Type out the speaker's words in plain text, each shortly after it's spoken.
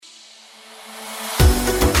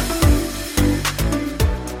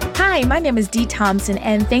Hi, my name is Dee Thompson,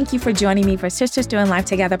 and thank you for joining me for Sisters Doing Life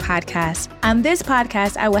Together podcast. On this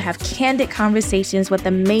podcast, I will have candid conversations with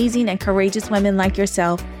amazing and courageous women like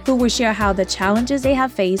yourself who will share how the challenges they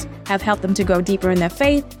have faced have helped them to grow deeper in their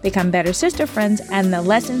faith, become better sister friends, and the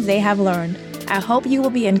lessons they have learned. I hope you will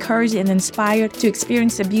be encouraged and inspired to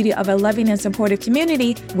experience the beauty of a loving and supportive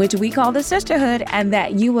community, which we call the sisterhood, and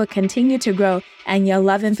that you will continue to grow in your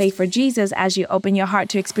love and faith for Jesus as you open your heart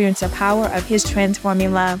to experience the power of His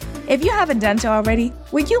transforming love. If you haven't done so already,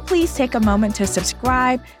 would you please take a moment to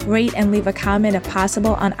subscribe, rate, and leave a comment if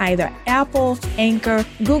possible on either Apple, Anchor,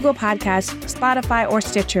 Google Podcasts, Spotify, or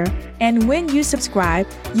Stitcher. And when you subscribe,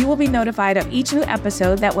 you will be notified of each new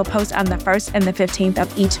episode that will post on the 1st and the 15th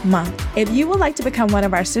of each month. If you would like to become one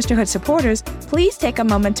of our sisterhood supporters, please take a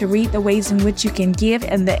moment to read the ways in which you can give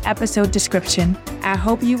in the episode description. I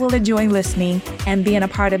hope you will enjoy listening and being a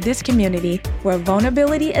part of this community where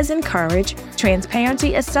vulnerability is encouraged,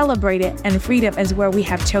 transparency is celebrated, and freedom is where we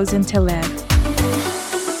have chosen to live.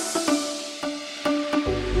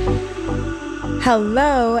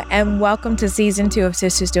 Hello, and welcome to Season 2 of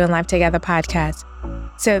Sisters Doing Life Together podcast.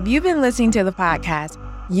 So if you've been listening to the podcast,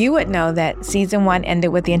 you would know that Season 1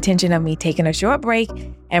 ended with the intention of me taking a short break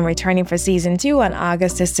and returning for Season 2 on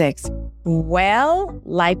August the 6th. Well,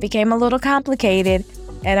 life became a little complicated,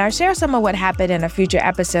 and I'll share some of what happened in a future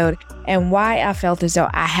episode and why I felt as though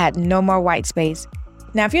I had no more white space.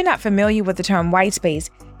 Now, if you're not familiar with the term white space,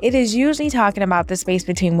 it is usually talking about the space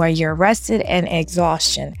between where you're rested and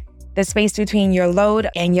exhaustion, the space between your load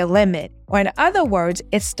and your limit, or in other words,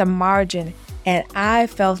 it's the margin. And I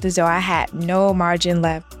felt as though I had no margin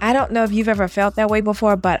left. I don't know if you've ever felt that way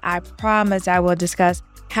before, but I promise I will discuss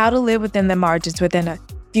how to live within the margins within a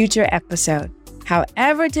future episode.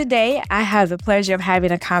 However, today I have the pleasure of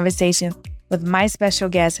having a conversation with my special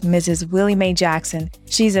guest, Mrs. Willie Mae Jackson.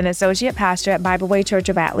 She's an associate pastor at Bible Way Church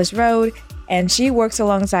of Atlas Road, and she works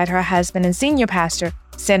alongside her husband and senior pastor,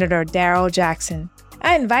 Senator Darrell Jackson.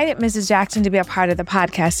 I invited Mrs. Jackson to be a part of the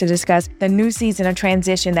podcast to discuss the new season of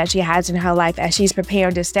transition that she has in her life as she's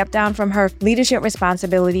preparing to step down from her leadership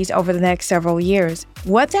responsibilities over the next several years.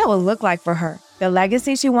 What that will look like for her, the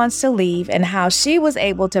legacy she wants to leave, and how she was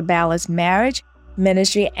able to balance marriage,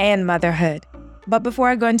 ministry, and motherhood. But before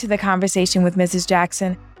I go into the conversation with Mrs.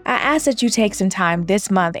 Jackson, I ask that you take some time this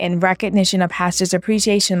month in recognition of Pastors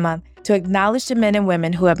Appreciation Month to acknowledge the men and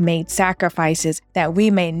women who have made sacrifices that we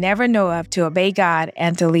may never know of to obey God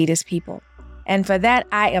and to lead His people. And for that,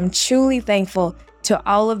 I am truly thankful to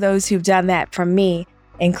all of those who've done that for me,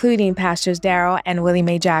 including Pastors Darrell and Willie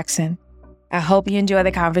Mae Jackson. I hope you enjoy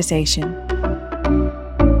the conversation.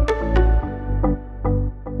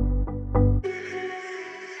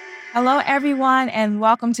 Hello, everyone, and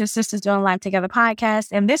welcome to Sisters Doing Life Together podcast.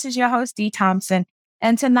 And this is your host, Dee Thompson.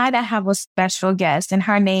 And tonight I have a special guest, and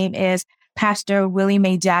her name is Pastor Willie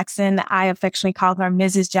Mae Jackson. I affectionately call her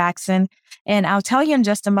Mrs. Jackson. And I'll tell you in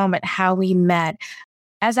just a moment how we met.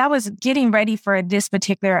 As I was getting ready for this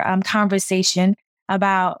particular conversation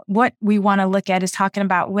about what we want to look at is talking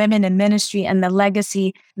about women in ministry and the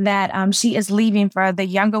legacy that she is leaving for the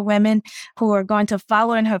younger women who are going to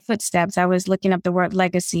follow in her footsteps. I was looking up the word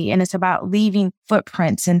legacy, and it's about leaving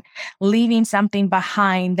footprints and leaving something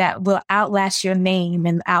behind that will outlast your name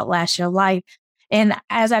and outlast your life. And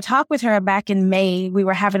as I talked with her back in May, we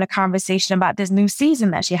were having a conversation about this new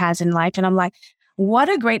season that she has in life. And I'm like, what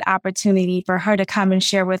a great opportunity for her to come and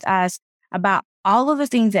share with us about all of the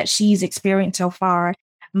things that she's experienced so far,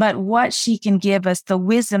 but what she can give us, the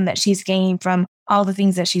wisdom that she's gained from all the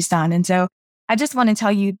things that she's done. And so I just want to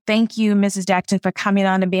tell you, thank you, Mrs. Jackson, for coming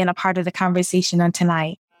on and being a part of the conversation on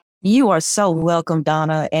tonight. You are so welcome,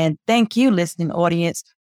 Donna. And thank you, listening audience,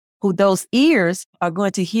 who those ears are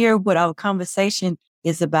going to hear what our conversation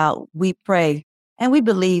is about. We pray and we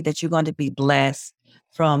believe that you're going to be blessed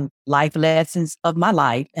from life lessons of my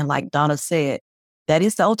life. And like Donna said, that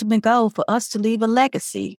is the ultimate goal for us to leave a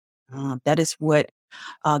legacy. That is what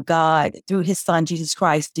God, through His Son, Jesus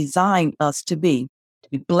Christ, designed us to be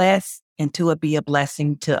blessed and to be a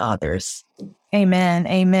blessing to others. Amen.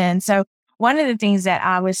 Amen. So one of the things that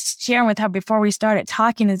I was sharing with her before we started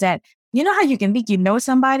talking is that, you know how you can think you know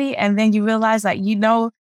somebody and then you realize that you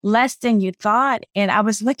know less than you thought. And I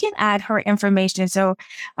was looking at her information. So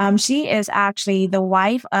she is actually the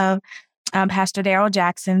wife of Pastor Darrell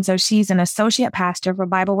Jackson. So she's an associate pastor for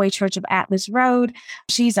Bible Way Church of Atlas Road.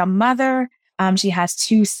 She's a mother. She has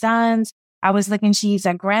 2 sons. I was looking, she's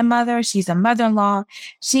a grandmother. She's a mother-in-law.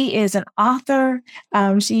 She is an author.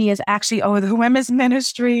 She is actually over the women's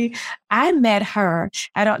ministry. I met her.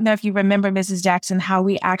 I don't know if you remember, Mrs. Jackson, how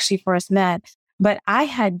we actually first met, but I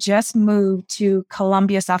had just moved to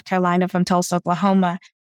Columbia, South Carolina from Tulsa, Oklahoma.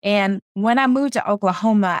 And when I moved to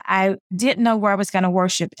Oklahoma, I didn't know where I was going to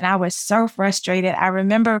worship. And I was so frustrated. I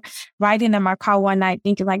remember riding in my car one night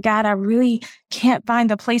thinking like, God, I really can't find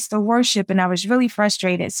a place to worship. And I was really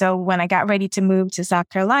frustrated. So when I got ready to move to South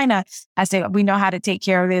Carolina, I said, we know how to take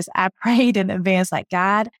care of this. I prayed in advance like,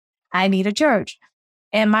 God, I need a church.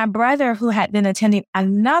 And my brother, who had been attending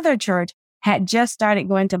another church, had just started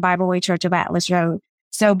going to Bible Way Church of Atlas Road.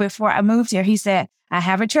 So before I moved here, he said, I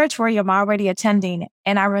have a church for you. I'm already attending.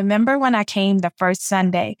 And I remember when I came the first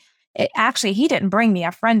Sunday, he didn't bring me.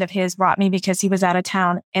 A friend of his brought me because he was out of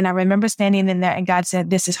town. And I remember standing in there and God said,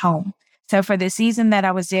 this is home. So for the season that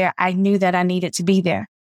I was there, I knew that I needed to be there.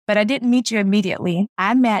 But I didn't meet you immediately.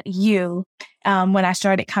 I met you when I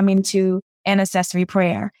started coming to intercessory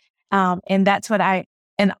prayer. And that's what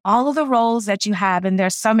and all of the roles that you have, and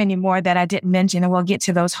there's so many more that I didn't mention, and we'll get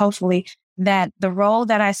to those hopefully, that the role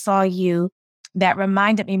that I saw you that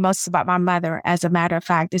reminded me most about my mother, as a matter of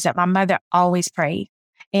fact, is that my mother always prayed.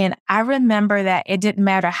 And I remember that it didn't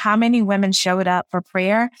matter how many women showed up for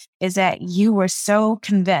prayer, is that you were so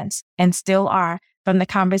convinced, and still are, from the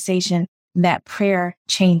conversation, that prayer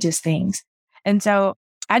changes things. And so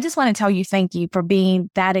I just want to tell you, thank you for being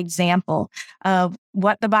that example of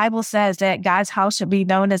what the Bible says, that God's house should be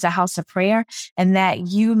known as a house of prayer, and that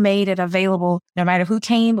you made it available no matter who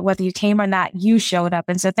came, whether you came or not, you showed up.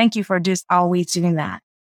 And so thank you for just always doing that.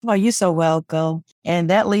 Well, you're so welcome. And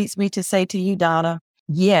that leads me to say to you, Donna,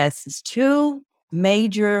 yes, it's two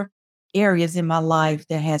major areas in my life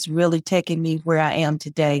that has really taken me where I am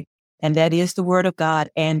today. And that is the Word of God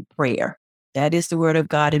and prayer. That is the Word of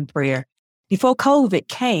God and prayer. Before COVID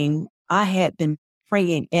came, I had been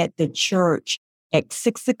praying at the church at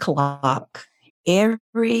 6:00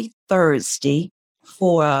 every Thursday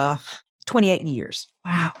for 28 years.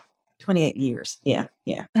 Wow. 28 years. Yeah.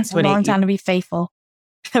 That's a long time to be faithful.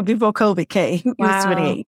 Before COVID came, it was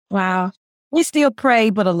 28. Wow. We still pray,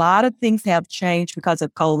 but a lot of things have changed because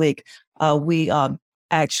of COVID. We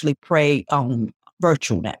actually pray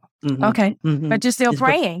virtual now. Mm-hmm. Okay. Mm-hmm. But you're still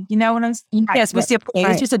praying. You know what I'm saying? Yes, we're still praying.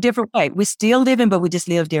 Right. It's just a different way. We're still living, but we just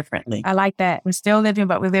live differently. I like that. We're still living,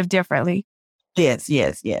 but we live differently. Yes.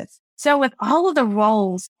 So with all of the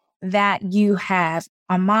roles that you have,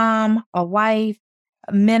 a mom, a wife,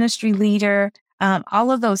 a ministry leader,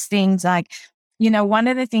 all of those things, like, one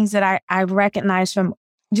of the things that I recognize from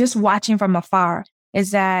just watching from afar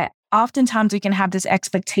is that oftentimes we can have this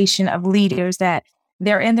expectation of leaders that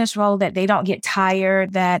they're in this role, that they don't get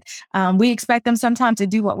tired, that we expect them sometimes to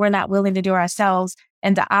do what we're not willing to do ourselves,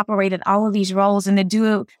 and to operate in all of these roles and to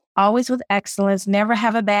do it always with excellence, never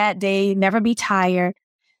have a bad day, never be tired.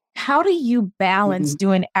 How do you balance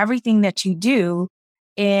doing everything that you do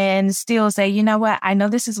and still say, you know what, I know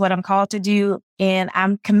this is what I'm called to do, and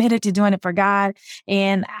I'm committed to doing it for God,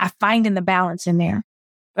 and I find in the balance in there?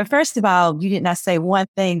 But first of all, you did not say one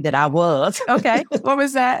thing that I was. Okay. What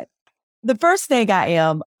was that? The first thing I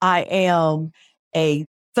am a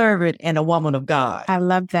servant and a woman of God. I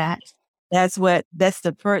love that. That's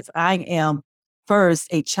the first. I am first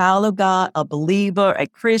a child of God, a believer, a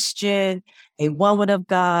Christian, a woman of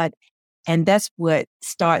God. And that's what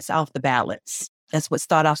starts off the balance.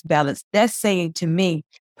 That's saying to me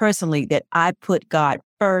personally that I put God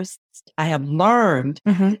first. I have learned,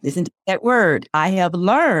 listen to that word, I have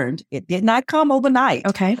learned, it did not come overnight.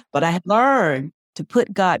 Okay. But I have learned to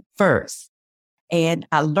put God first. And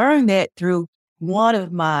I learned that through one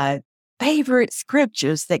of my favorite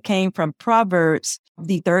scriptures that came from Proverbs,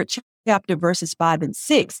 the 3rd chapter, verses 5 and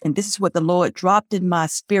 6. And this is what the Lord dropped in my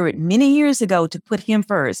spirit many years ago to put him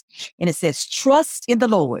first. And it says, trust in the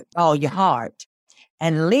Lord, all your heart,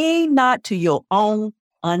 and lean not to your own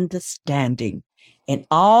understanding. In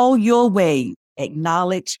all your ways,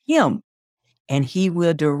 acknowledge him, and he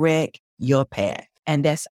will direct your path. And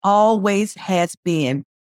that's always has been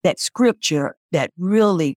that scripture that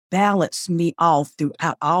really balanced me off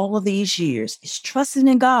throughout all of these years, is trusting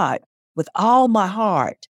in God with all my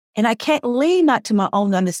heart. And I can't lean not to my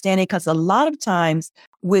own understanding, because a lot of times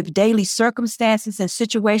with daily circumstances and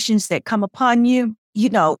situations that come upon you,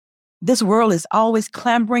 this world is always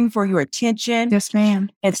clamoring for your attention. Yes, ma'am.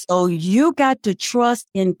 And so you got to trust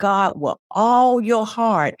in God with all your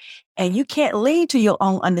heart, and you can't lean to your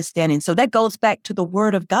own understanding. So that goes back to the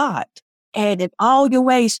word of God. And in all your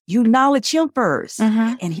ways, you acknowledge him first.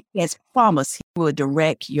 And he has promised he will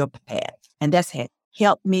direct your path. And that's has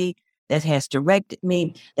helped me, that has directed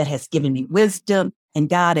me, that has given me wisdom and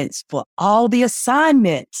guidance for all the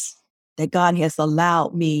assignments that God has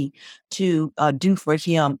allowed me to do for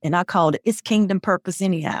him. And I called it's kingdom purpose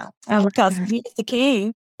anyhow. Because he is the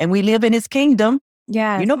king and we live in his kingdom.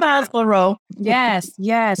 Yes. You know miles per row. Yes.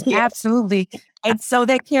 Yes. Yeah. Absolutely. And so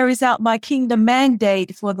that carries out my kingdom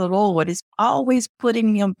mandate for the Lord is always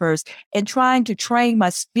putting him first and trying to train my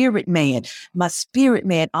spirit man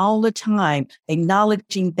all the time,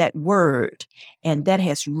 acknowledging that word. And that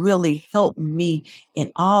has really helped me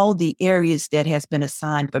in all the areas that has been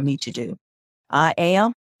assigned for me to do. I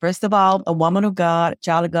am, first of all, a woman of God, a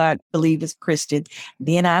child of God, believer, Christian.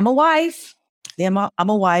 Then I'm a wife. I'm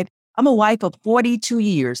a wife. I'm a wife of 42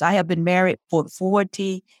 years. I have been married for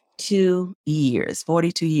 42 years,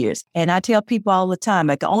 42 years. And I tell people all the time,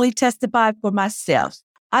 I can only testify for myself.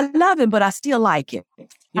 I love him, but I still like him.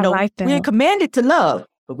 I like We're that. commanded to love,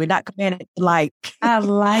 but we're not commanded to like. I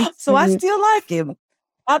like So I it. still like him.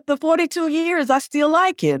 After 42 years, I still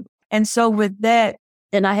like him. And so with that,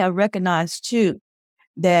 and I have recognized too,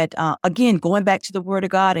 that again, going back to the word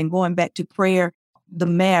of God and going back to prayer, the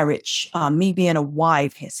marriage, me being a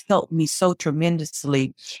wife has helped me so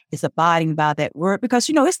tremendously is abiding by that word because,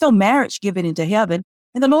 it's no marriage given into heaven.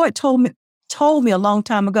 And the Lord told me a long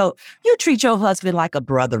time ago, you treat your husband like a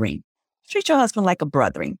brothering. Treat your husband like a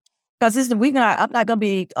brothering. Because I'm not going to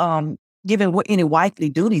be given any wifely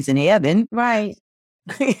duties in heaven. Right.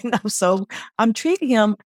 So I'm treating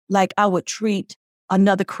him like I would treat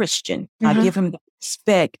another Christian. I give him the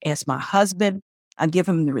respect as my husband. I give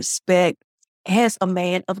him the respect as a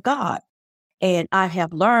man of God. And I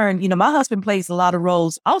have learned, my husband plays a lot of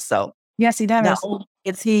roles also. Yes, he does. Not only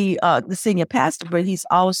is he the senior pastor, but he's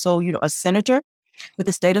also, a senator with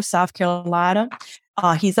the state of South Carolina.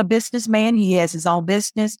 He's a businessman. He has his own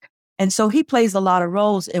business. And so he plays a lot of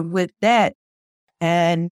roles. And with that,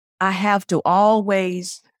 and I have to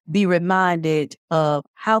always be reminded of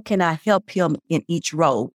how can I help him in each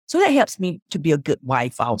role. So that helps me to be a good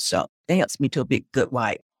wife also. That helps me to be a good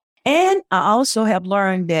wife. And I also have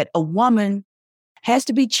learned that a woman has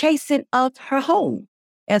to be chastened of her home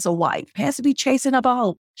as a wife, has to be chastened of her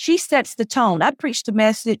home. She sets the tone. I preached a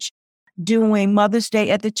message during Mother's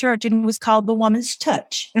Day at the church, and it was called The Woman's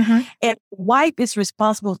Touch. And the wife is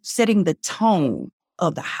responsible for setting the tone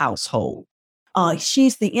of the household.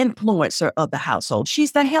 She's the influencer of the household.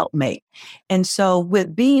 She's the helpmate. And so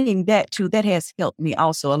with being that too, that has helped me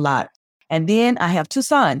also a lot. And then I have two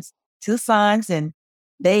sons, and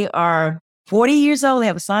they are 40 years old. They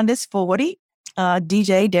have a son that's 40,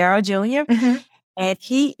 DJ Darrell Jr. And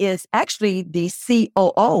he is actually the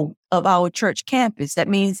COO of our church campus. That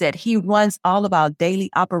means that he runs all of our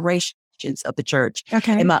daily operations of the church.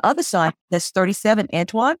 Okay. And my other son, that's 37,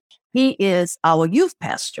 Antoine, he is our youth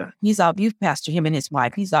pastor. He's our youth pastor, him and his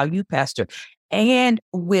wife. He's our youth pastor. And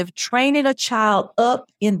with training a child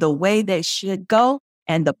up in the way they should go,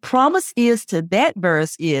 and the promise is to that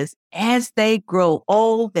verse is, as they grow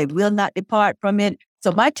old, they will not depart from it.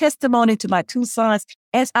 So my testimony to my two sons,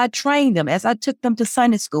 as I trained them, as I took them to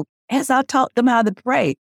Sunday school, as I taught them how to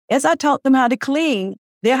pray, as I taught them how to clean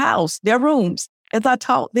their house, their rooms, as I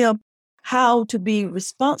taught them how to be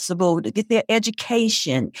responsible to get their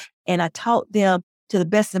education, and I taught them to the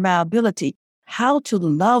best of my ability how to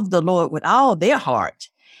love the Lord with all their heart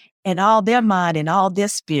and all their mind and all their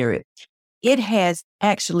spirit. It has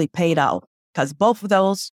actually paid off because both of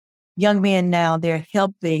those young men now, they're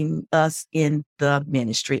helping us in the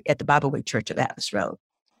ministry at the Bible Way Church of Atlas Road.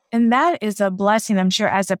 And that is a blessing, I'm sure,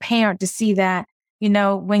 as a parent to see that,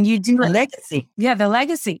 when you do the legacy. Yeah, the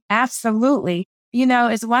legacy. Absolutely.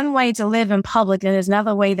 It's one way to live in public and there's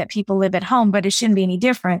another way that people live at home, but it shouldn't be any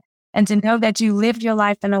different. And to know that you lived your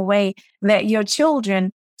life in a way that your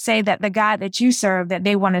children say that the God that you serve, that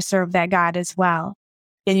they want to serve that God as well.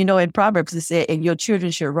 And in Proverbs it said, and your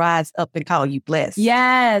children should rise up and call you blessed.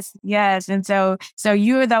 Yes, yes. And so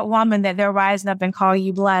you're that woman that they're rising up and call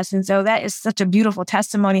you blessed. And so that is such a beautiful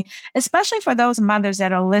testimony, especially for those mothers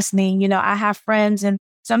that are listening. I have friends and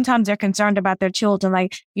sometimes they're concerned about their children.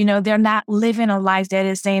 Like, they're not living a life that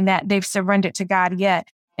is saying that they've surrendered to God yet.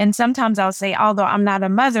 And sometimes I'll say, although I'm not a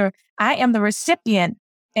mother, I am the recipient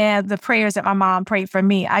of the prayers that my mom prayed for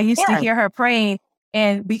me. I used to hear her praying.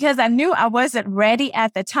 And because I knew I wasn't ready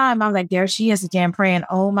at the time, I'm like, there she is again praying.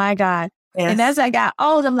 Oh my God. Yes. And as I got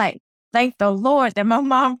old, I'm like, thank the Lord that my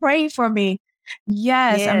mom prayed for me.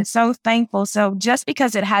 Yes, I'm so thankful. So just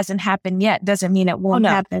because it hasn't happened yet doesn't mean it won't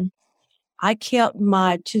happen. I kept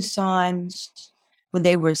my two sons when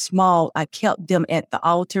they were small. I kept them at the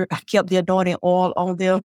altar. I kept the anointing oil on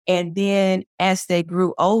them. And then as they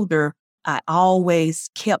grew older, I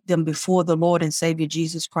always kept them before the Lord and Savior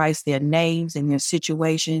Jesus Christ, their names and their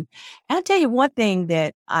situation. And I'll tell you one thing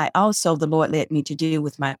that the Lord led me to do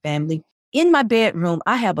with my family. In my bedroom,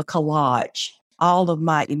 I have a collage. All of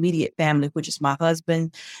my immediate family, which is my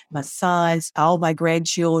husband, my sons, all my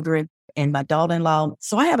grandchildren, and my daughter-in-law.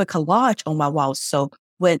 So I have a collage on my wall. So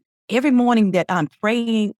when every morning that I'm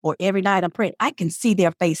praying or every night I'm praying, I can see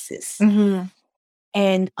their faces. Mm-hmm.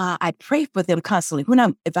 And I pray for them constantly.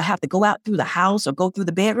 If I have to go out through the house or go through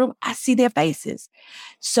the bedroom, I see their faces.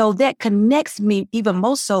 So that connects me even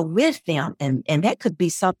more so with them. And that could be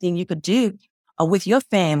something you could do with your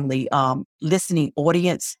family, listening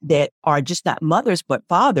audience that are just not mothers, but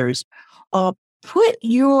fathers. Put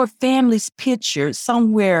your family's picture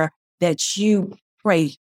somewhere that you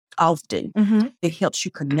pray often. Mm-hmm. It helps you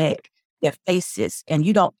connect their faces, and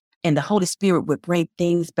the Holy Spirit would bring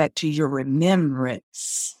things back to your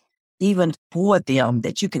remembrance, even for them,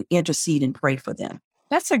 that you can intercede and pray for them.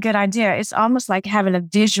 That's a good idea. It's almost like having a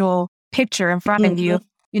visual picture in front of you.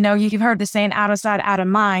 You know, you've heard the saying, out of sight, out of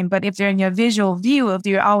mind, but if they're in your visual view, if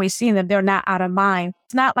you're always seeing them, they're not out of mind.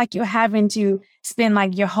 It's not like you're having to spend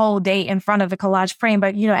like your whole day in front of the collage frame,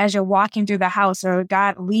 but you know, as you're walking through the house or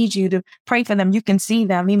God leads you to pray for them, you can see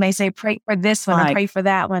them. He may say, pray for this one and pray for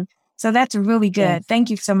that one. So that's really good. Yes. Thank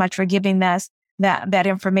you so much for giving us that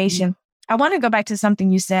information. Mm-hmm. I want to go back to something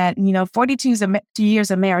you said, 42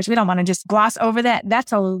 years of marriage. We don't want to just gloss over that.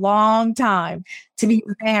 That's a long time to be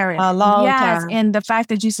married. A long time. And the fact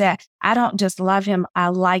that you said, I don't just love him, I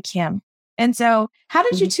like him. And so how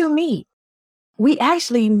did you two meet? We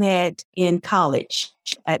actually met in college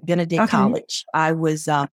at Benedict College.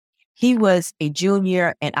 He was a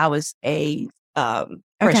junior and I was a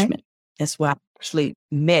freshman. That's where I actually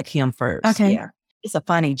met him first. Okay. Yeah. It's a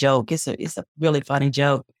funny joke. It's a really funny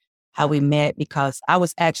joke how we met, because I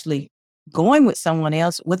was actually going with someone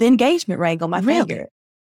else with an engagement ring on my finger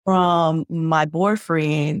from my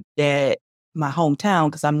boyfriend that my hometown,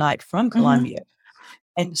 because I'm not from Columbia.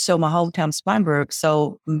 And so my hometown Spartanburg.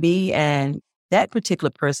 So me and that particular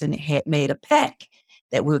person had made a pact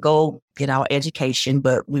that we'll go get our education,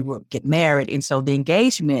 but we will get married. And so the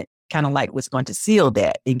engagement kind of like was going to seal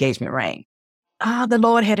that engagement ring. The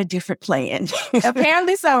Lord had a different plan.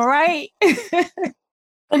 Apparently so, right?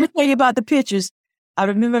 Let me tell you about the pictures. I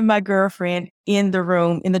remember my girlfriend in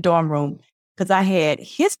the dorm room, because I had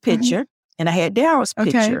his picture and I had Daryl's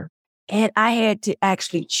picture. And I had to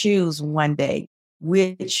actually choose one day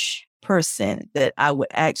which person that I would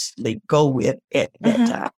actually go with at that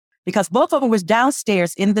time. Because both of them was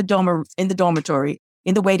downstairs in the dormitory,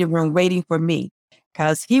 in the waiting room, waiting for me.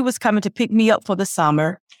 Because he was coming to pick me up for the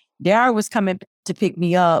summer. Daryl was coming to pick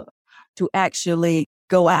me up to actually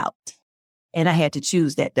go out. And I had to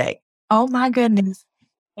choose that day. Oh, my goodness.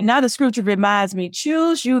 And now the scripture reminds me,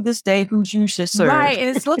 choose you this day who you should serve. Right.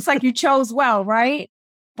 And it looks like you chose well, right?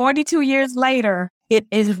 42 years later.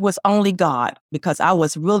 It was only God, because I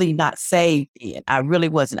was really not saved yet. I really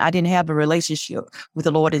wasn't. I didn't have a relationship with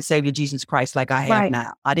the Lord and Savior Jesus Christ like I have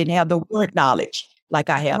now. I didn't have the word knowledge like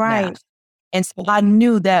I have now. And so I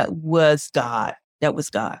knew that was God. That was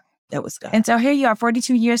God. That was God. And so here you are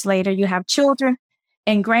 42 years later, you have children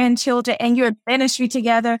and grandchildren, and you're in ministry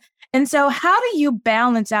together. And so how do you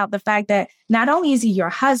balance out the fact that not only is he your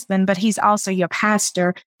husband, but he's also your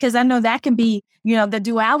pastor? Because I know that can be, the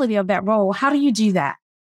duality of that role. How do you do that?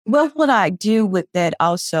 Well, what I do with that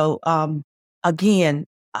also, again,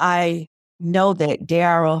 I know that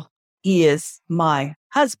Daryl is my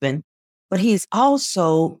husband, but he's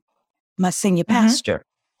also my senior pastor.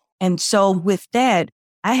 And so with that,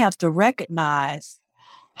 I have to recognize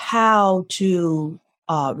how to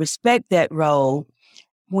respect that role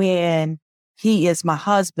when he is my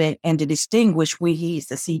husband, and to distinguish when he's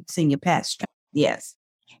the senior pastor. Yes.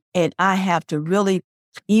 And I have to really,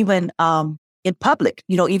 even in public,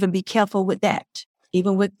 even be careful with that.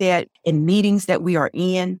 Even with that, in meetings that we are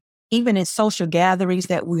in, even in social gatherings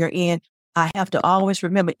that we are in, I have to always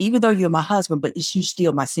remember, even though you're my husband, but you're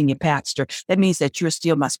still my senior pastor, that means that you're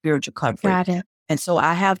still my spiritual covering. Got it. And so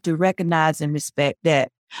I have to recognize and respect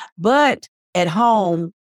that. But at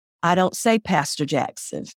home, I don't say Pastor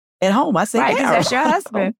Jackson. At home, I say Daryl. That's your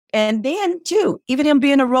husband. And then, too, even him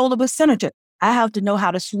being a role of a senator, I have to know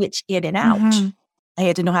how to switch in and out. I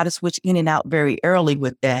had to know how to switch in and out very early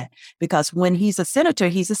with that, because when he's a senator,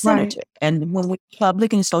 he's a senator. And when we're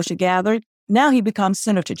public and social gathering, now he becomes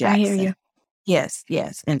Senator Jackson. I hear you. Yes.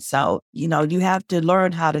 And so, you have to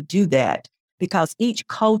learn how to do that, because each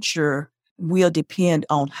culture will depend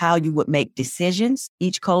on how you would make decisions.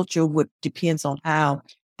 Each culture depends on how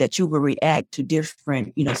that you will react to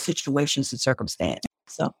different, situations and circumstances.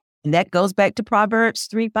 So, and that goes back to Proverbs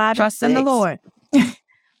 3:5. Trust in the Lord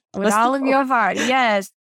with all of your heart.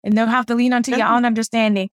 Yes. And don't have to lean onto your own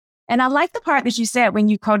understanding. And I like the part that you said when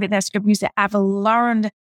you quoted that script, you said, I've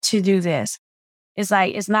learned to do this. It's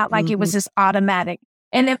like, it's not like it was just automatic.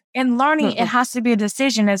 And if in learning, it Mm-mm. has to be a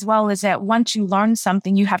decision as well as that once you learn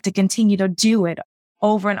something, you have to continue to do it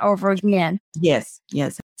over and over again. Yes,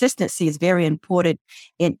 yes. Consistency is very important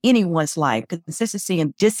in anyone's life. Consistency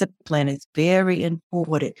and discipline is very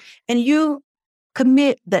important. And you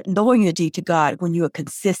commit that loyalty to God when you are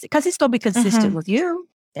consistent, because He's going to be consistent with you.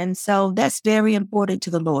 And so that's very important to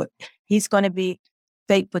the Lord. He's going to be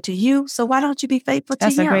faithful to you. So why don't you be faithful to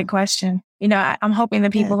That's a great Him? question. I'm hoping the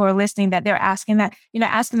people who are listening that they're asking that,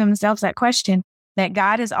 asking themselves that question, that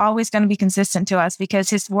God is always going to be consistent to us because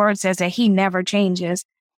His word says that He never changes.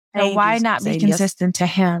 So why Changes, not be saying yes. consistent to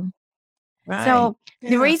Him? Right. So the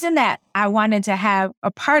Yeah. reason that I wanted to have,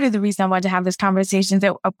 a part of the reason I wanted to have this conversation is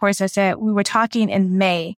that, of course, I said we were talking in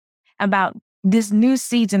May about this new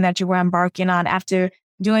season that you were embarking on after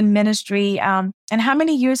doing ministry. And how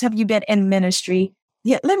many years have you been in ministry?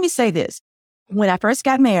 Yeah, let me say this. When I first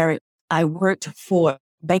got married, I worked for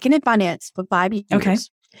banking and finance for 5 years. Okay.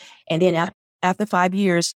 And then after 5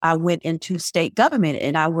 years, I went into state government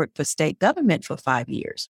and I worked for state government for 5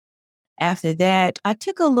 years. After that, I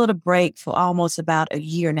took a little break for almost about a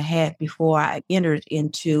year and a half before I entered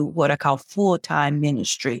into what I call full-time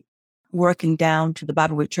ministry, working down to the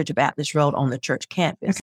Bible Way Church of Baptist Road on the church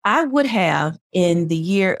campus. I would have, in the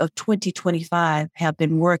year of 2025, have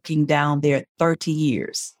been working down there 30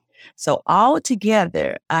 years. So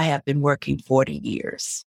altogether, I have been working 40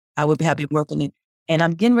 years. I would have been working and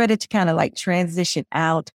I'm getting ready to kind of like transition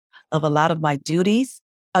out of a lot of my duties.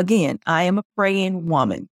 Again, I am a praying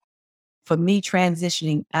woman. For me,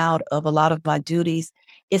 transitioning out of a lot of my duties,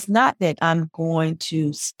 it's not that I'm going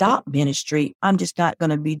to stop ministry. I'm just not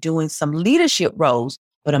going to be doing some leadership roles,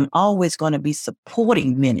 but I'm always going to be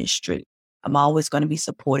supporting ministry. I'm always going to be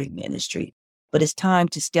supporting ministry. But it's time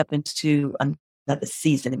to step into another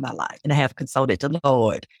season in my life. And I have consulted the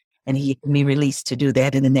Lord, and He gave me released to do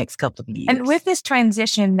that in the next couple of years. And with this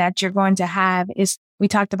transition that you're going to have, we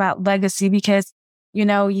talked about legacy because,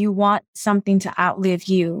 you want something to outlive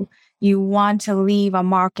you. You want to leave a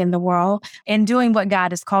mark in the world and doing what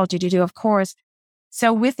God has called you to do, of course.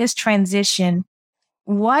 So with this transition,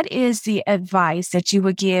 what is the advice that you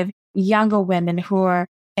would give younger women who are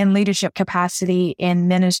in leadership capacity in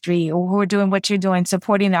ministry or who are doing what you're doing,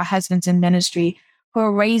 supporting their husbands in ministry, who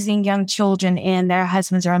are raising young children and their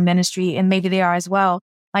husbands are in ministry and maybe they are as well,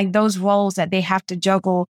 like those roles that they have to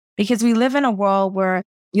juggle? Because we live in a world where,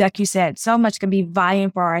 like you said, so much can be vying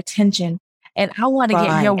for our attention. And I want to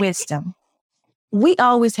get your wisdom. We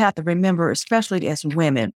always have to remember, especially as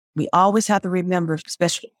women,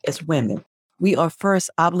 we are first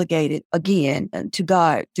obligated again to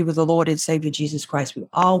God, to the Lord and Savior Jesus Christ. We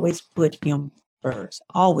always put Him first,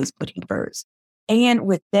 And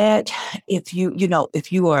with that, if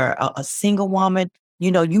you are a single woman,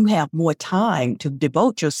 you have more time to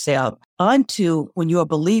devote yourself unto, when you're a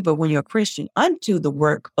believer, when you're a Christian, unto the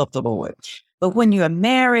work of the Lord. But when you're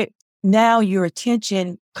married, now your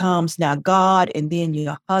attention comes now God and then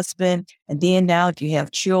your husband. And then now if you have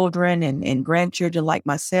children and grandchildren like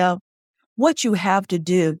myself, what you have to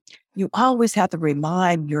do, you always have to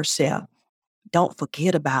remind yourself, don't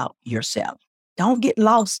forget about yourself. Don't get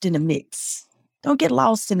lost in the mix.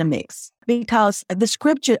 Because the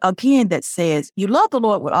scripture, again, that says you love the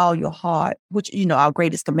Lord with all your heart, which, our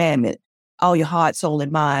greatest commandment, all your heart, soul,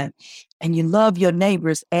 and mind. And you love your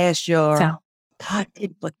neighbors as your... God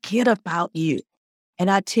didn't forget about you. And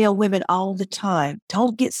I tell women all the time,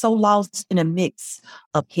 don't get so lost in a mix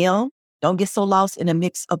of Him. Don't get so lost in a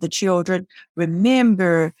mix of the children.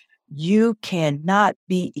 Remember, you cannot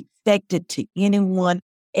be effective to anyone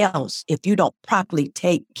else if you don't properly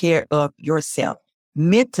take care of yourself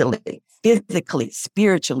mentally, physically,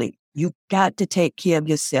 spiritually. You got to take care of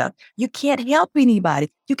yourself. You can't help anybody.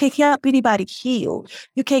 You can't help anybody heal.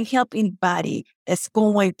 You can't help anybody that's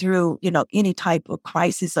going through, any type of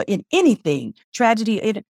crisis or in anything,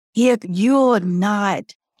 tragedy. If you're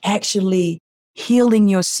not actually healing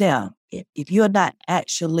yourself, if you're not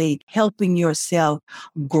actually helping yourself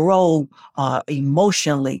grow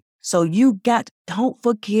emotionally, so don't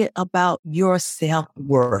forget about your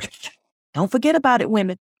self-worth. Don't forget about it,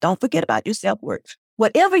 women. Don't forget about your self-worth.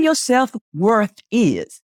 Whatever your self-worth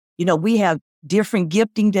is, we have different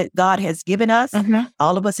gifting that God has given us. Mm-hmm.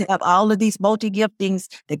 All of us have all of these multi-giftings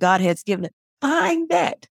that God has given us. Find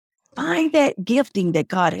that gifting that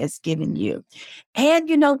God has given you. And,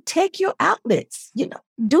 take your outlets,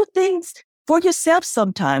 do things for yourself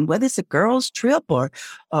sometime, whether it's a girl's trip or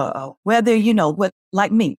whether,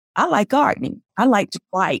 like me, I like gardening. I like to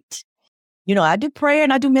write. I do prayer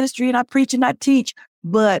and I do ministry and I preach and I teach,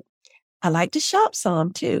 but I like to shop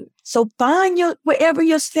some too. So find wherever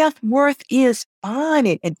your self-worth is, find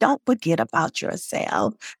it. And don't forget about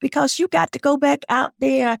yourself, because you got to go back out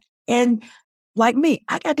there. And like me,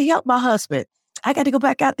 I got to help my husband. I got to go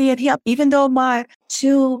back out there and help, even though my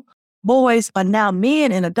two boys are now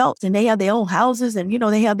men and adults and they have their own houses and,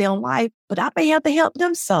 they have their own life, but I may have to help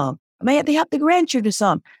them some. I may have to help the grandchildren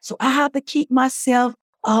some. So I have to keep myself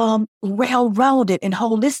well-rounded and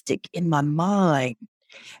holistic in my mind,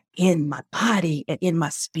 in my body, and in my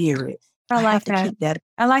spirit. I like have to that. keep that.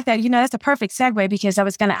 I like that. That's a perfect segue, because I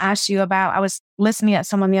was going to ask you about, I was listening to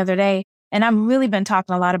someone the other day, and I've really been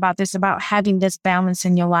talking a lot about this, about having this balance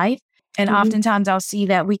in your life. And oftentimes I'll see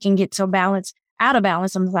that we can get so out of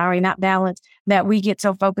balance, not balance, that we get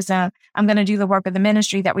so focused on, I'm going to do the work of the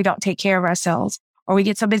ministry, that we don't take care of ourselves, or we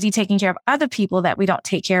get so busy taking care of other people that we don't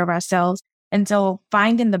take care of ourselves. And so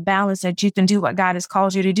finding the balance that you can do what God has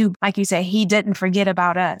called you to do. Like you said, he didn't forget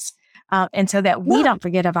about us. And so that we don't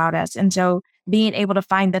forget about us. And so being able to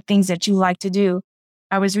find the things that you like to do.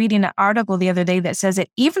 I was reading an article the other day that says that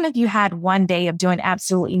even if you had one day of doing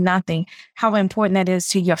absolutely nothing, how important that is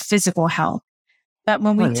to your physical health. But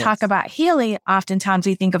when we talk about healing, oftentimes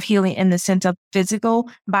we think of healing in the sense of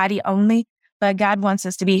physical body only. But God wants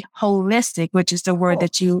us to be holistic, which is the word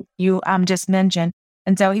that you just mentioned.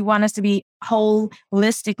 And so he wants us to be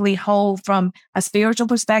holistically whole from a spiritual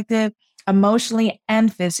perspective, emotionally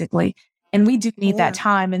and physically. And we do need that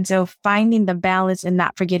time. And so finding the balance and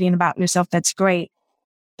not forgetting about yourself, that's great.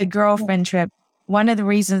 The girlfriend trip. One of the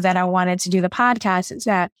reasons that I wanted to do the podcast is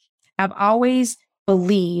that I've always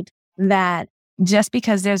believed that just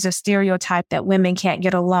because there's a stereotype that women can't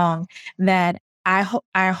get along, that I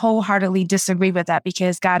wholeheartedly disagree with that,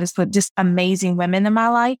 because God has put just amazing women in my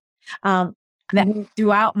life. That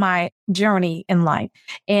throughout my journey in life.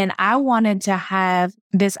 And I wanted to have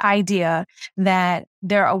this idea that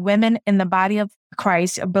there are women in the body of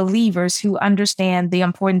Christ, believers, who understand the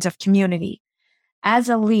importance of community. As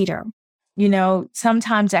a leader,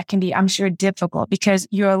 sometimes that can be, I'm sure, difficult, because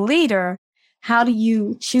you're a leader. How do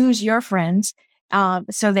you choose your friends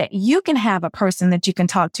so that you can have a person that you can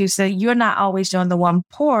talk to, so you're not always doing the one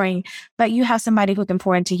pouring, but you have somebody who can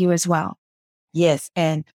pour into you as well? Yes.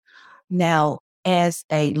 And now, as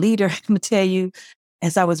a leader, I'm going to tell you,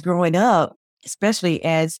 as I was growing up, especially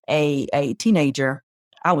as a teenager,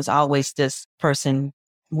 I was always this person.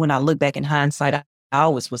 When I look back in hindsight, I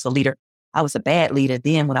always was a leader. I was a bad leader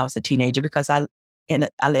then when I was a teenager, because I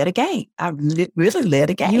led a gang. I really led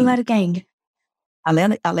a gang. You led a gang? I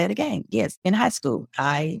led a gang, yes. In high school,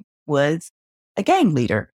 I was a gang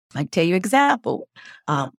leader. I can tell you an example.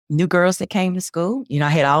 New girls that came to school, I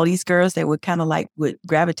had all these girls that would kind of would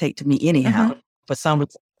gravitate to me anyhow. For some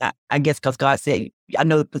reason, I guess because God said, I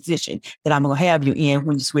know the position that I'm going to have you in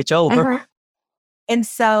when you switch over. And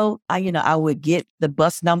so, I would get the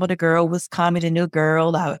bus number the girl was coming, the new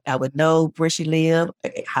girl. I would know where she lived,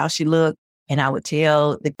 how she looked, and I would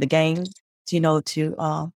tell the gang,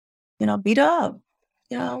 to beat her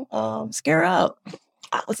up, scare her up.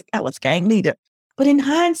 I was gang leader. But in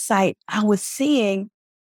hindsight, I was seeing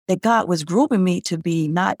that God was grooming me to be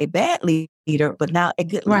not a bad leader, but now a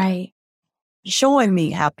good leader. Right. Showing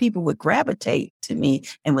me how people would gravitate to me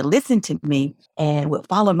and would listen to me and would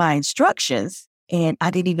follow my instructions. And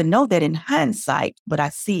I didn't even know that in hindsight, but I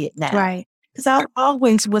see it now. Right. Because I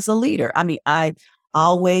always was a leader. I mean, I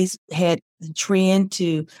always had the trend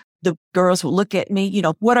to the girls would look at me,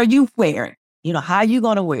 what are you wearing? How are you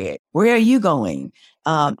going to wear it? Where are you going?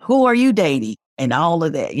 Who are you dating? And all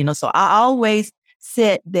of that, so I always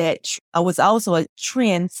said that I was also a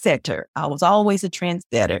trendsetter. I was always a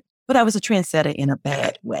trendsetter, but I was a trendsetter in a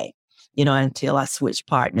bad way, until I switched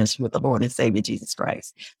partners with the Lord and Savior Jesus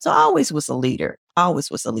Christ. So I always was a leader.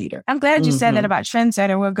 I'm glad you said that about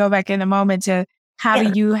trendsetter. We'll go back in a moment to how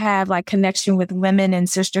do you have connection with women and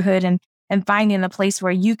sisterhood and finding a place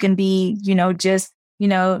where you can be,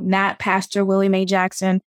 not Pastor Willie Mae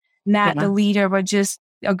Jackson, not the leader, but just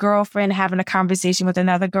a girlfriend having a conversation with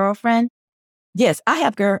another girlfriend. Yes, I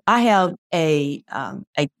have a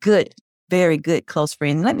good, very good close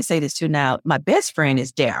friend. And let me say this too now. My best friend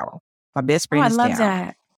is Daryl. My best friend is Daryl. I love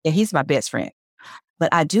that. Yeah, he's my best friend.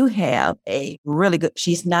 But I do have a really good,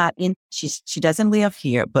 she doesn't live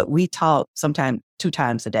here, but we talk sometimes 2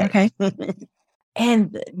 times a day. Okay.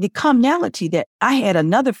 And the commonality that I had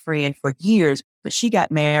another friend for years, but she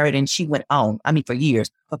got married and she went on. For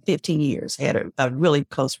years, for 15 years, I had a really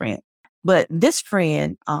close friend. But this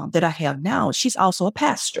friend that I have now, she's also a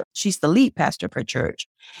pastor. She's the lead pastor of her church.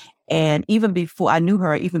 And even before I knew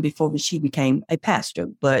her, even before she became a pastor,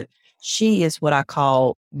 but she is what I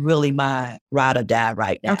call really my ride or die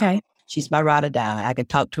right now. Okay. She's my ride or die. I can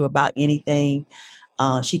talk to her about anything.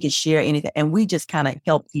 She can share anything. And we just kind of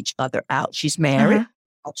help each other out. She's married.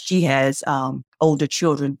 She has older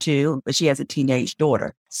children too, but she has a teenage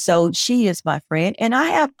daughter. So she is my friend. And I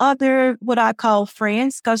have other, what I call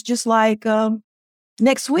friends, because just like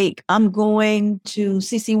next week, I'm going to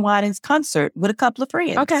CC Winans concert with a couple of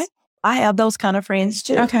friends. Okay. I have those kind of friends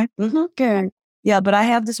too. Okay. Good. Yeah, but I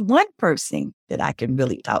have this one person that I can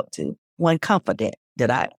really talk to, one confidant that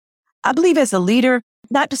I believe as a leader,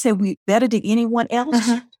 not to say we better than anyone else,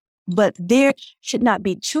 but there should not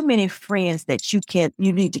be too many friends that you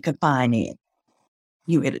need to confine in.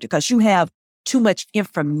 Because you have too much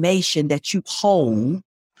information that you hold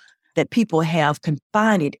that people have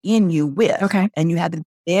confined in you with. Okay. And you have to be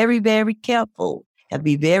very, very careful. You have to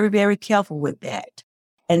be very, very careful with that.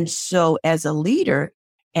 And so as a leader,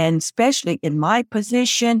 and especially in my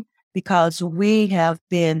position, because we have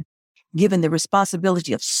been given the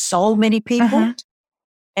responsibility of so many people.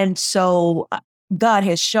 And so God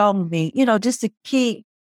has shown me, just to keep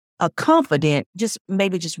a confident,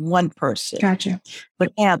 maybe just one person. Gotcha.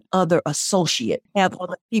 But have other associates, have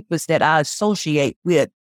other people that I associate with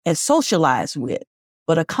and socialize with.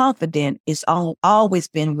 But a confidant is always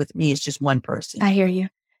been with me. It's just one person. I hear you.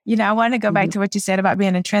 I want to go back to what you said about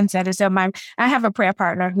being a trendsetter. So I have a prayer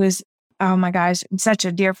partner who's, oh my gosh, such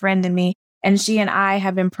a dear friend to me. And she and I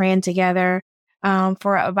have been praying together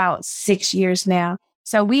for about 6 years now.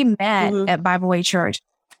 So we met at Bible Way Church.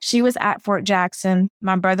 She was at Fort Jackson.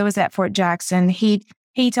 My brother was at Fort Jackson. He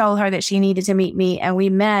told her that she needed to meet me, and we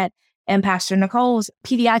met in Pastor Nicole's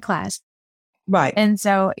PDI class. Right. And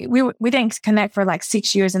so we didn't connect for like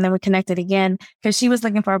 6 years, and then we connected again because she was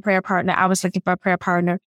looking for a prayer partner. I was looking for a prayer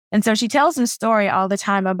partner. And so she tells a story all the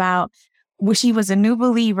time about when she was a new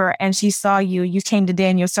believer and she saw you came to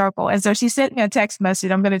Daniel's Circle. And so she sent me a text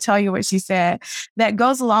message. I'm going to tell you what she said that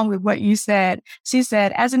goes along with what you said. She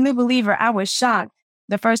said, as a new believer, I was shocked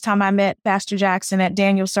the first time I met Pastor Jackson at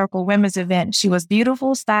Daniel's Circle women's event. She was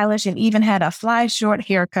beautiful, stylish, and even had a fly short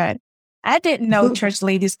haircut. I didn't know church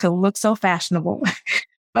ladies could look so fashionable.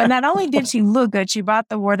 But not only did she look good, she brought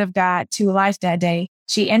the word of God to life that day.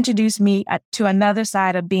 She introduced me to another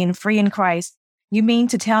side of being free in Christ. You mean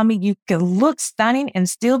to tell me you can look stunning and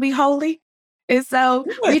still be holy? And so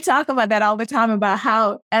we talk about that all the time about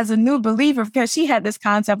how, as a new believer, because she had this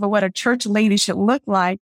concept of what a church lady should look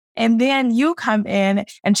like. And then you come in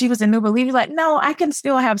and she was a new believer, like, no, I can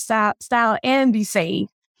still have style and be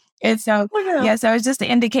saved. And so, so it's just an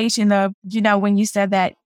indication of, when you said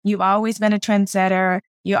that you've always been a trendsetter,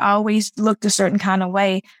 you always looked a certain kind of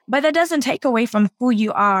way, but that doesn't take away from who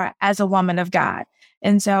you are as a woman of God.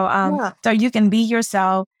 And so, so you can be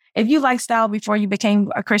yourself. If you like style before you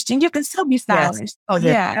became a Christian, you can still be stylish. Yes. Oh,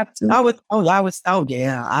 yeah. Absolutely.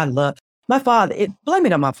 I love my father. Blame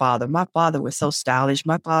it on my father. My father was so stylish.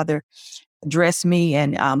 My father dressed me,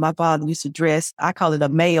 and my father used to dress, I call it a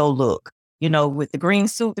male look, with the green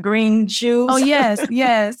suit, the green shoes. Oh, yes,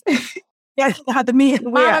 yes. Yeah, how the men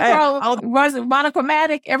wear. Was it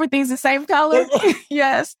monochromatic? Everything's the same color?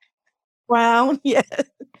 Yes. Brown, yes.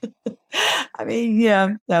 I mean,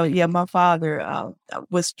 yeah. So, yeah, my father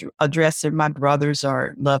was a dresser. My brothers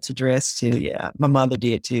love to dress too. Yeah, my mother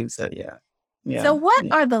did too. So, yeah. So what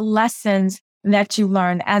are the lessons that you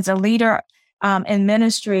learned as a leader in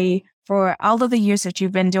ministry for all of the years that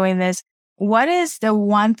you've been doing this? What is the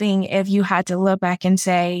one thing, if you had to look back and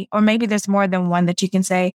say, or maybe there's more than one that you can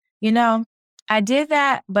say, I did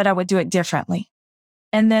that, but I would do it differently.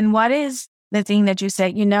 And then what is the thing that you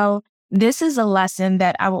said, this is a lesson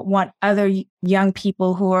that I would want other young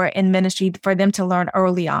people who are in ministry for them to learn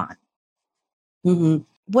early on? Mm-hmm.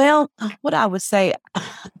 Well, what I would say,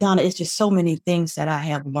 Donna, is just so many things that I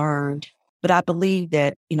have learned. But I believe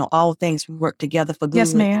that, all things work together for good.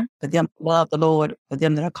 Yes, ma'am. For them to love the Lord, for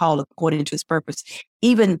them that are called according to his purpose.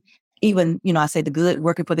 Even, I say the good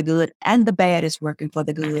working for the good and the bad is working for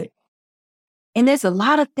the good. And there's a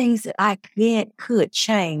lot of things that I could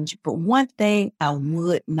change. But one thing I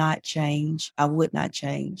would not change.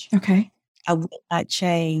 Okay. I would not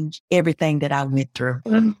change everything that I went through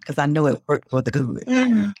because I know it worked for the good.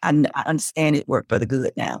 I understand it worked for the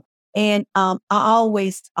good now. And I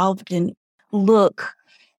often look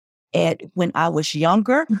at when I was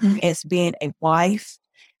younger as being a wife,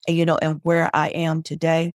 and where I am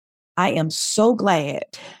today. I am so glad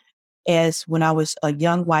as when I was a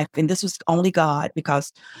young wife, and this was only God,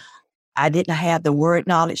 because I didn't have the word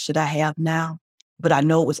knowledge that I have now, but I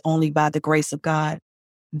know it was only by the grace of God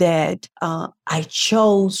that I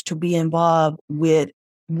chose to be involved with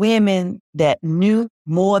women that knew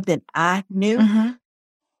more than I knew,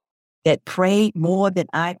 that prayed more than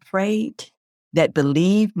I prayed, that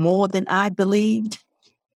believed more than I believed,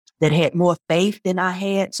 that had more faith than I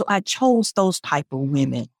had. So I chose those type of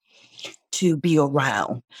women to be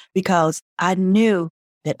around because I knew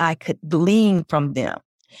that I could glean from them.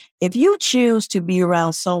 If you choose to be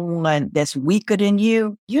around someone that's weaker than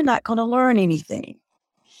you, you're not going to learn anything.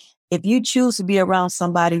 If you choose to be around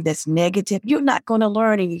somebody that's negative, you're not going to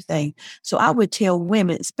learn anything. So I would tell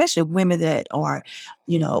women, especially women that are,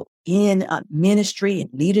 in ministry and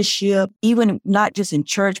leadership, even not just in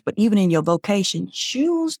church, but even in your vocation,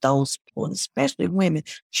 choose those people, especially women,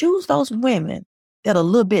 choose those women that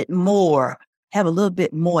are have a little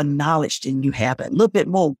bit more knowledge than you have, a little bit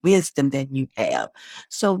more wisdom than you have.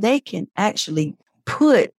 So they can actually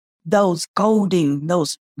put those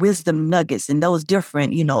wisdom nuggets and those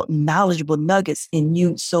different, knowledgeable nuggets in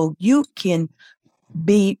you so you can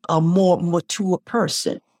be a more mature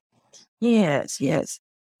person. Yes, yes.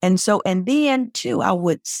 And then too, I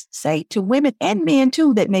would say to women and men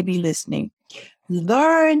too that may be listening,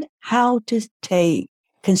 learn how to take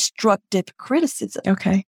constructive criticism.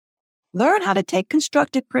 Okay. Learn how to take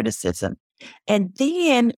constructive criticism. And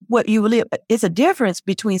then it's a difference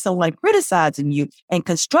between someone criticizing you and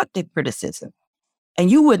constructive criticism. And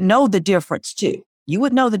you would know the difference too. You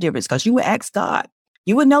would know the difference because you would ask God.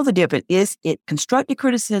 You would know the difference. Is it constructive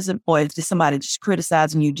criticism or is it somebody just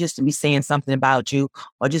criticizing you just to be saying something about you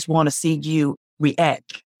or just want to see you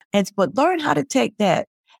react? But learn how to take that.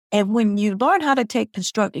 And when you learn how to take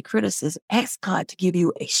constructive criticism, ask God to give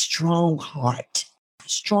you a strong heart,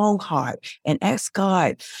 and ask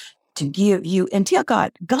God to give you and tell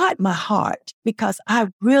God, guard my heart, because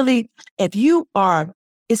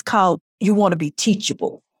it's called, you want to be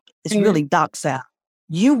teachable. It's really docile.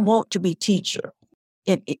 You want to be teacher.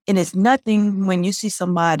 And it's nothing when you see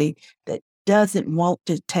somebody that doesn't want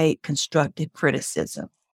to take constructive criticism.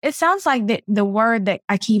 It sounds like the word that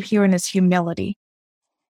I keep hearing is humility.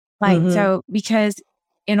 So because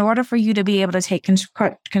in order for you to be able to take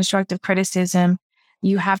constructive criticism,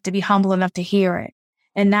 you have to be humble enough to hear it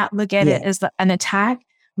and not look at it as an attack,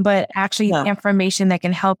 but actually information that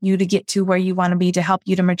can help you to get to where you want to be, to help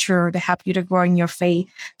you to mature, to help you to grow in your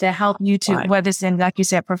faith, to help you to, whether it's in, like you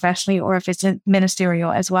said, professionally or if it's in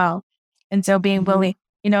ministerial as well. And so being willing,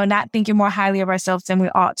 not thinking more highly of ourselves than we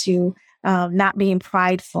ought to, not being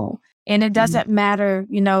prideful. And it doesn't matter,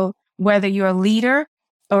 whether you're a leader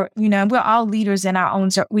or, we're all leaders in our own,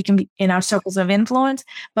 we can be in our circles of influence,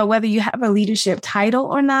 but whether you have a leadership title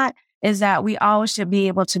or not, is that we all should be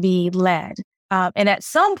able to be led. And at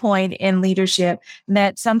some point in leadership,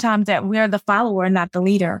 that sometimes that we're the follower, not the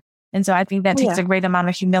leader. And so I think that takes a great amount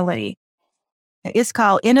of humility. It's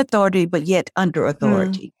called in authority, but yet under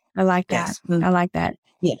authority. I like that. I like that.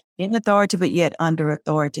 Yeah, in authority, but yet under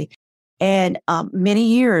authority. And many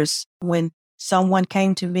years when someone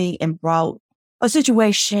came to me and brought a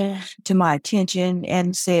situation to my attention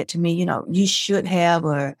and said to me, you should have,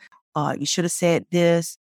 or you should have said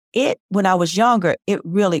this. When I was younger, it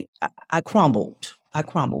really, I crumbled. I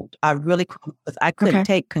really crumbled. I couldn't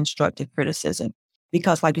take constructive criticism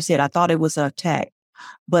because, like you said, I thought it was an attack.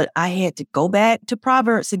 But I had to go back to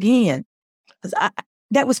Proverbs again because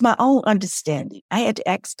that was my own understanding. I had to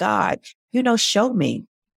ask God, show me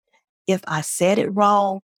if I said it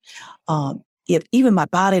wrong, if even my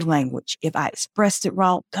body language, if I expressed it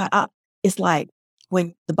wrong. God, it's like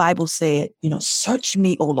when the Bible said, search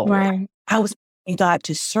me, O Lord. Right. I was asking God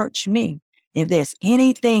to search me. If there's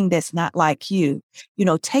anything that's not like you,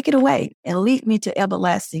 take it away and lead me to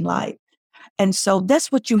everlasting life. And so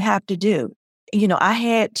that's what you have to do. I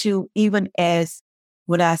had to, even as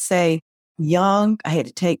when I say young, I had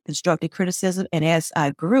to take constructive criticism. And as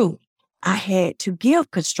I grew, I had to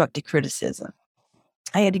give constructive criticism.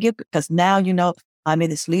 I had to give, because now, I'm in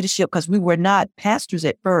this leadership, because we were not pastors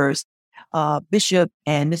at first. Bishop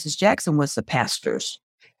and Mrs. Jackson was the pastors,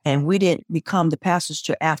 and we didn't become the pastors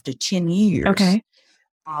till after 10 years. Okay.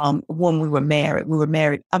 When we were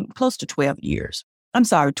married, close to 12 years. I'm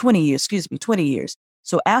sorry, 20 years, 20 years.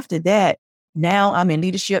 So after that, now I'm in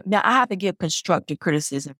leadership. Now I have to give constructive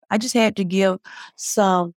criticism. I just had to give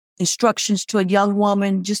some instructions to a young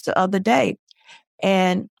woman just the other day.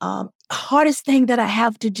 And hardest thing that I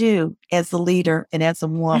have to do as a leader and as a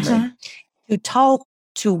woman, to talk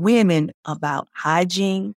to women about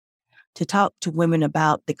hygiene, to talk to women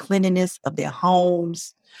about the cleanliness of their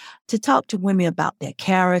homes, to talk to women about their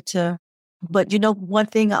character. But one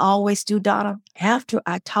thing I always do, Donna, after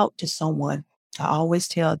I talk to someone, I always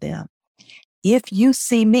tell them, if you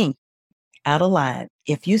see me out of line,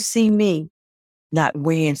 if you see me not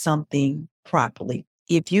wearing something properly,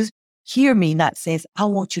 if you hear me not saying, I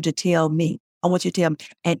want you to tell me. I want you to tell me.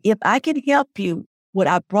 And if I can help you what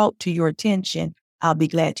I brought to your attention, I'll be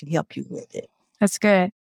glad to help you with it. That's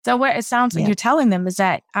good. So what it sounds like you're telling them is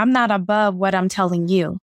that I'm not above what I'm telling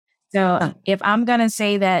you. So if I'm going to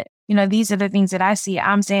say that, these are the things that I see,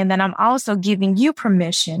 I'm saying that I'm also giving you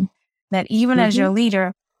permission that even as your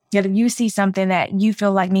leader, if you see something that you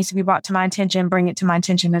feel like needs to be brought to my attention, bring it to my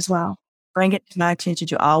attention as well. Bring it to my attention.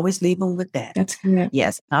 You always leave them with that. That's good.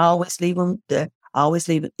 Yes. I always leave them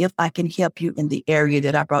if I can help you in the area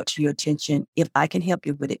that I brought to your attention, if I can help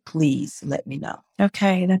you with it, please let me know.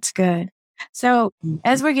 Okay. That's good. So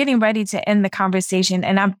as we're getting ready to end the conversation,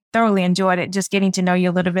 and I've thoroughly enjoyed it, just getting to know you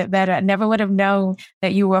a little bit better. I never would have known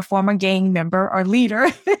that you were a former gang member or leader,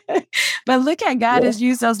 but look at God has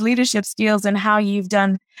used those leadership skills and how you've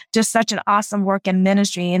done just such an awesome work in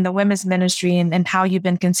ministry, in the women's ministry, and how you've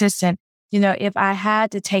been consistent. If I had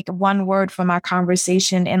to take one word from our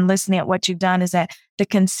conversation and listening at what you've done, is that the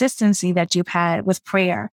consistency that you've had with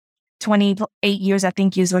prayer. 28 years, I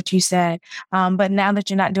think is what you said. But now that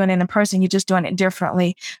you're not doing it in person, you're just doing it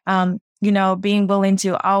differently. Being willing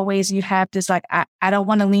to always, you have this I don't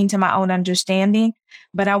want to lean to my own understanding,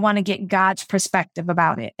 but I want to get God's perspective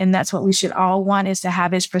about it. And that's what we should all want, is to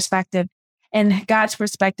have his perspective and God's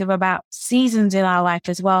perspective about seasons in our life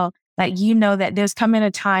as well. That that there's coming a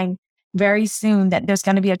time very soon that there's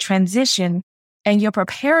going to be a transition, and you're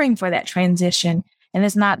preparing for that transition. And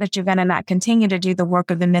it's not that you're going to not continue to do the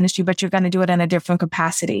work of the ministry, but you're going to do it in a different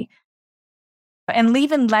capacity. And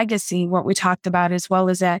leaving legacy, what we talked about as well,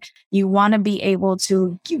 is that you want to be able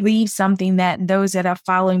to leave something that those that are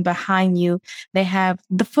following behind you, they have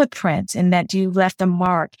the footprints, and that you left a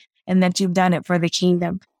mark, and that you've done it for the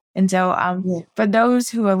kingdom. And so for those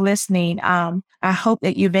who are listening, I hope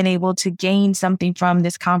that you've been able to gain something from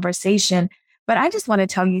this conversation. But I just want to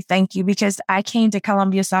tell you thank you, because I came to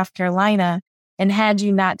Columbia, South Carolina, and had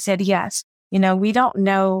you not said yes, we don't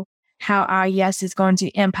know how our yes is going to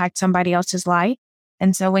impact somebody else's life.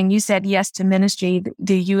 And so when you said yes to ministry,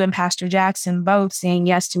 you and Pastor Jackson both saying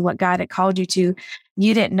yes to what God had called you to,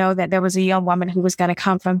 you didn't know that there was a young woman who was going to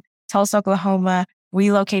come from Tulsa, Oklahoma,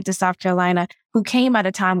 relocate to South Carolina, who came at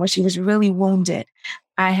a time where she was really wounded.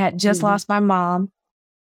 I had just lost my mom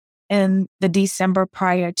in the December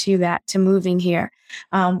prior to that, to moving here,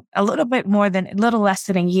 a little less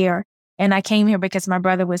than a year. And I came here because my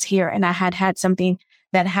brother was here, and I had something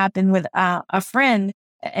that happened with a friend,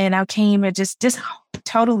 and I came and just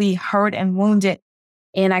totally hurt and wounded.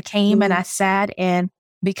 And I came and I sat, and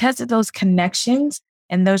because of those connections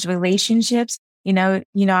and those relationships,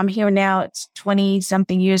 I'm here now. It's 20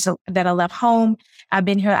 something years that I left home. I've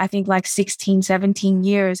been here, I think 16, 17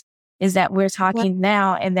 years is that we're talking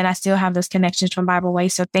now. And then I still have those connections from Bible Way.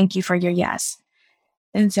 So thank you for your yes.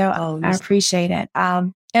 And so I appreciate it.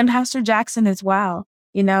 And Pastor Jackson as well.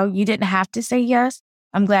 You didn't have to say yes.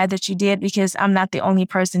 I'm glad that you did, because I'm not the only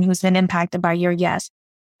person who's been impacted by your yes.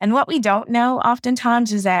 And what we don't know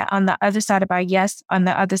oftentimes is that on the other side of our yes, on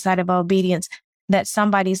the other side of our obedience, that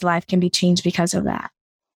somebody's life can be changed because of that.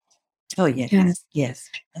 Oh, yes. Yes.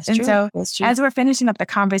 That's true. So That's true. As we're finishing up the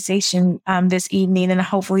conversation this evening, and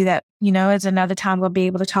hopefully that, as another time we'll be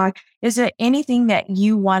able to talk, is there anything that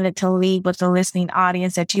you wanted to leave with the listening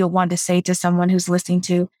audience that you want to say to someone who's listening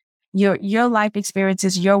to your life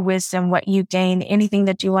experiences, your wisdom, what you gained, anything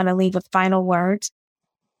that you want to leave with final words?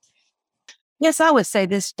 Yes, I would say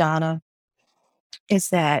this, Donna, is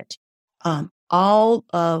that all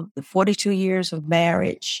of the 42 years of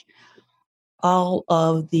marriage, all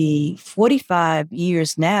of the 45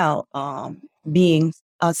 years now being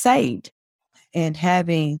saved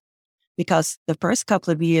and because the first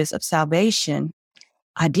couple of years of salvation,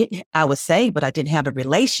 I was saved, but I didn't have a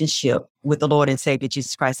relationship with the Lord and Savior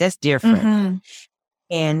Jesus Christ. That's different.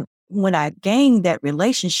 And when I gained that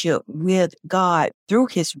relationship with God through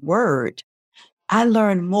his word, I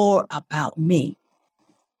learned more about me.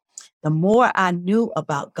 The more I knew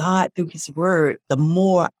about God through his word, the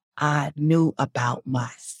more I knew about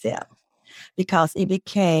myself, because it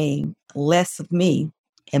became less of me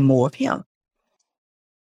and more of him.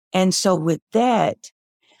 And so with that,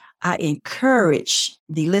 I encourage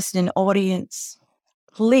the listening audience,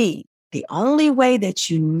 please, the only way that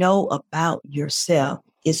you know about yourself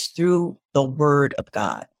is through the word of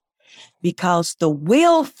God, because the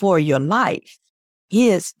will for your life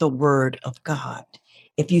is the word of God.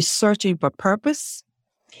 If you're searching for purpose,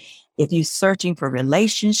 if you're searching for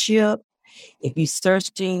relationship, if you're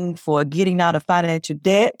searching for getting out of financial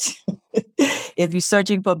debt, if you're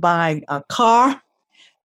searching for buying a car,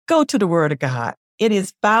 go to the word of God. It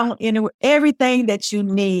is found in everything that you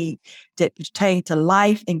need that pertain to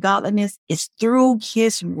life and godliness is through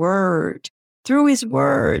his word, through his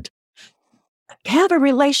word. Have a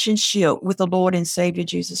relationship with the Lord and Savior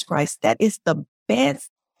Jesus Christ. That is the best.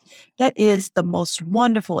 That is the most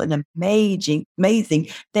wonderful and amazing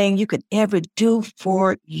thing you could ever do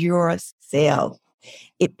for yourself.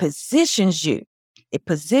 It positions you. It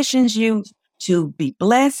positions you to be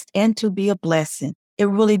blessed and to be a blessing. It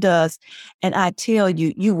really does. And I tell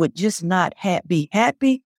you, you would just not be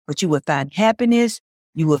happy, but you would find happiness.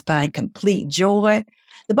 You will find complete joy.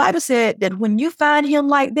 The Bible said that when you find him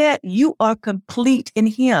like that, you are complete in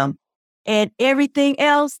him. And everything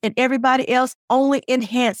else and everybody else only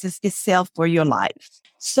enhances itself for your life.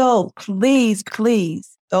 So please,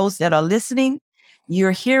 those that are listening,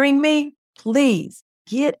 you're hearing me, please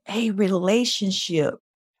get a relationship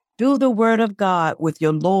through the word of God with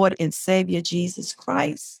your Lord and Savior, Jesus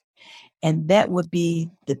Christ. And that would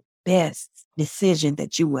be the best decision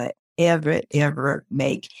that you would ever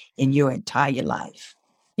make in your entire life.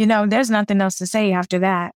 There's nothing else to say after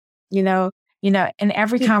that. In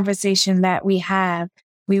every conversation that we have,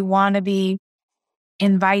 we want to be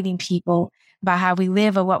inviting people by how we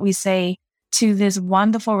live or what we say to this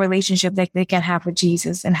wonderful relationship that they can have with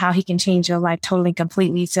Jesus and how he can change your life totally,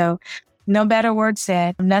 completely. So no better word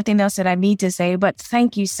said, nothing else that I need to say, but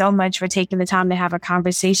thank you so much for taking the time to have a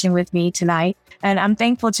conversation with me tonight. And I'm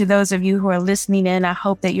thankful to those of you who are listening in. I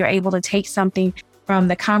hope that you're able to take something from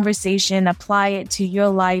the conversation, apply it to your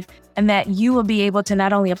life, and that you will be able to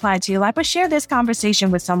not only apply it to your life, but share this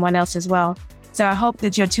conversation with someone else as well. So I hope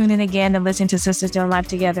that you'll tune in again and listen to Sisters Doing Life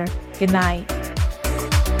Together. Good night.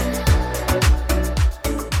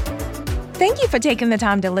 Thank you for taking the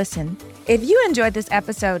time to listen. If you enjoyed this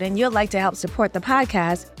episode and you'd like to help support the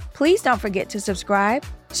podcast, please don't forget to subscribe,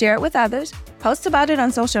 share it with others, post about it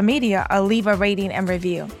on social media, or leave a rating and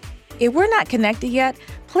review. If we're not connected yet,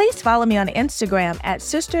 please follow me on Instagram at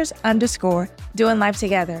sisters_doing life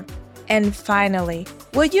together. And finally,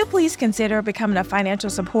 will you please consider becoming a financial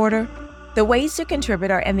supporter? The ways to contribute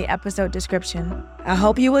are in the episode description. I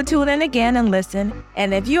hope you will tune in again and listen.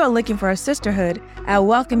 And if you are looking for a sisterhood, I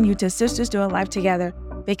welcome you to Sisters Doing Life Together,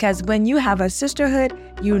 because when you have a sisterhood,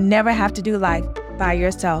 you never have to do life by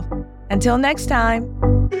yourself. Until next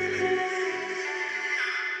time.